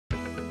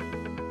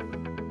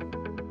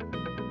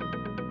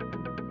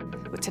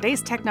With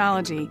today's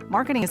technology,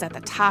 marketing is at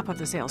the top of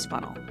the sales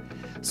funnel.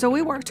 So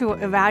we work to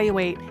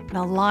evaluate and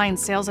align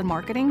sales and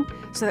marketing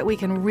so that we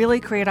can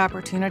really create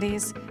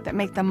opportunities that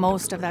make the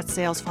most of that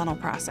sales funnel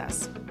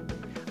process.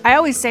 I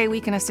always say we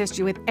can assist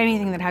you with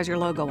anything that has your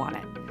logo on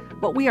it,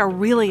 but we are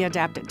really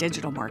adept at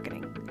digital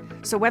marketing.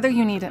 So whether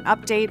you need an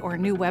update or a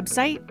new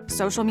website,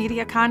 social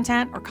media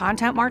content, or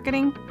content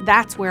marketing,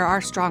 that's where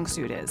our strong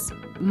suit is.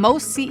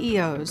 Most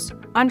CEOs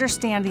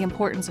understand the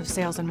importance of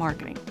sales and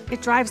marketing.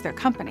 It drives their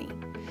company.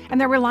 And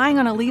they're relying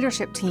on a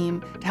leadership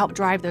team to help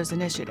drive those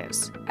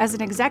initiatives. As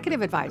an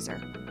executive advisor,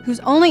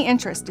 whose only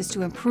interest is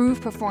to improve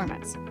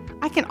performance,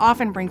 I can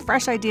often bring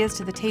fresh ideas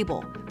to the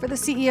table for the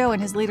CEO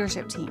and his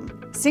leadership team,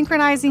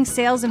 synchronizing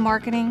sales and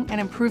marketing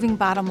and improving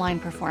bottom line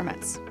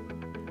performance.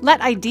 Let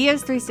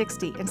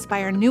Ideas360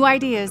 inspire new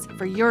ideas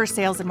for your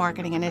sales and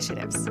marketing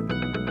initiatives.